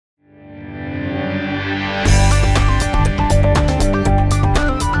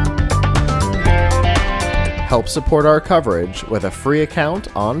Help support our coverage with a free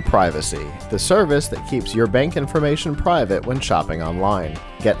account on Privacy, the service that keeps your bank information private when shopping online.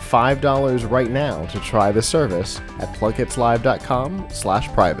 Get $5 right now to try the service at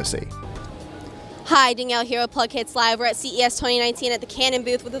plughitzlive.com/privacy. Hi, Danielle here with PLUGHITZ Live. We're at CES 2019 at the Canon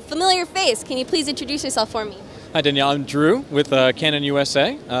booth with a familiar face. Can you please introduce yourself for me? Hi Danielle, I'm Drew with Canon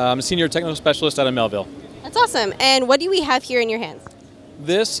USA. I'm a senior technical specialist out of Melville. That's awesome. And what do we have here in your hands?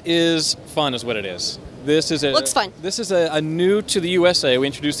 This is fun is what it is. Looks fun. This is a new to the USA. We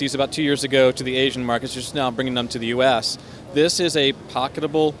introduced these about 2 years ago to the Asian markets, just now bringing them to the US. This is a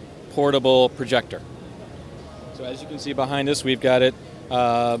pocketable, portable projector. So as you can see behind us, we've got it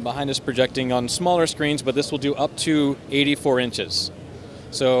behind us projecting on smaller screens, but this will do up to 84 inches.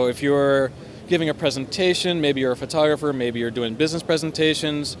 So if you're giving a presentation, maybe you're a photographer, maybe you're doing business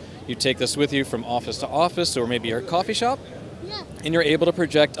presentations, you take this with you from office to office, or maybe you're a coffee shop, and you're able to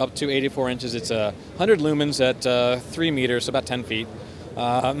project up to 84 inches. It's 100 lumens at 3 meters, about 10 feet.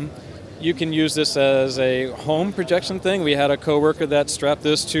 You can use this as a home projection thing. We had a coworker that strapped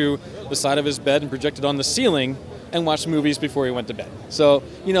this to the side of his bed and projected on the ceiling and watched movies before he went to bed. So,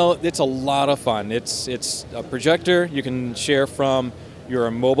 you know, it's a lot of fun. It's a projector you can share from your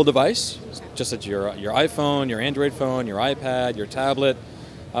mobile device, just as your iPhone, your Android phone, your iPad, your tablet.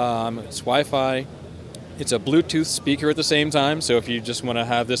 It's Wi-Fi. It's a Bluetooth speaker at the same time, so if you just want to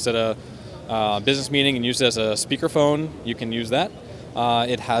have this at a business meeting and use it as a speakerphone, you can use that.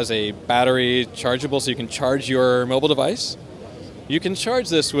 It has a battery chargeable, so you can charge your mobile device. You can charge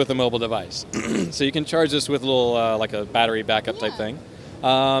this with a mobile device. So you can charge this with a little, like a battery backup type thing.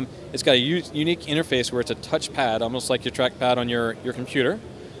 It's got a unique interface where it's a touch pad, almost like your trackpad on your computer.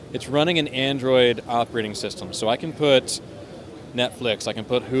 It's running an Android operating system. So I can put Netflix, I can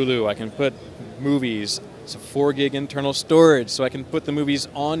put Hulu, I can put movies. It's a 4 gig internal storage, so I can put the movies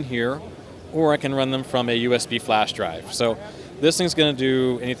on here, or I can run them from a USB flash drive. So this thing's going to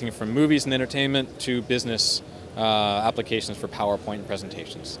do anything from movies and entertainment to business applications for PowerPoint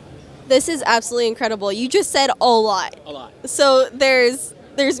presentations. This is absolutely incredible. You just said a lot. A lot. So there's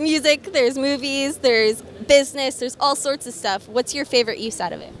music, there's movies, there's business, there's all sorts of stuff. What's your favorite use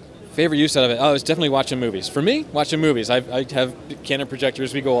out of it? Favorite use out of it? Oh, it's definitely watching movies. For me, watching movies. I have Canon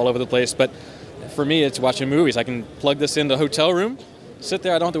projectors. We go all over the place, but for me, it's watching movies. I can plug this into a hotel room, sit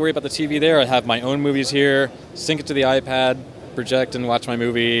there. I don't have to worry about the TV there. I have my own movies here, sync it to the iPad, project and watch my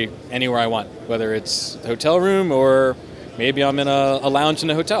movie anywhere I want, whether it's the hotel room or maybe I'm in a lounge in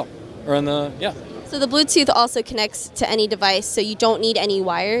a hotel or in the, yeah. So the Bluetooth also connects to any device, so you don't need any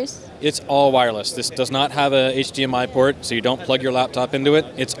wires? It's all wireless. This does not have a HDMI port, so you don't plug your laptop into it.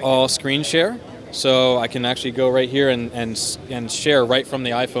 It's all screen share, so I can actually go right here and share right from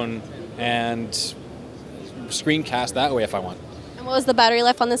the iPhone and screencast that way if I want. And what was the battery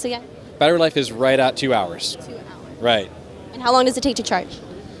life on this again? Battery life is right at 2 hours. 2 hours. Right. And how long does it take to charge?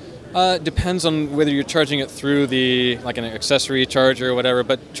 Depends on whether you're charging it through like an accessory charger or whatever,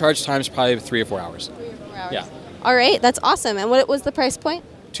 but charge time's probably 3 or 4 hours. 3 or 4 hours. Yeah. All right, that's awesome. And what was the price point?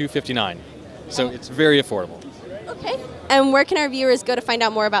 $259. So it's very affordable. Okay. And where can our viewers go to find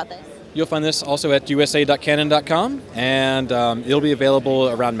out more about this? You'll find this also at usa.canon.com, and it'll be available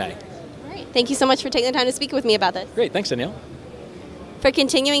around May. All right. Thank you so much for taking the time to speak with me about this. Great. Thanks, Danielle. For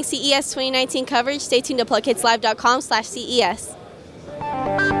continuing CES 2019 coverage, stay tuned to plughitzlive.com/CES.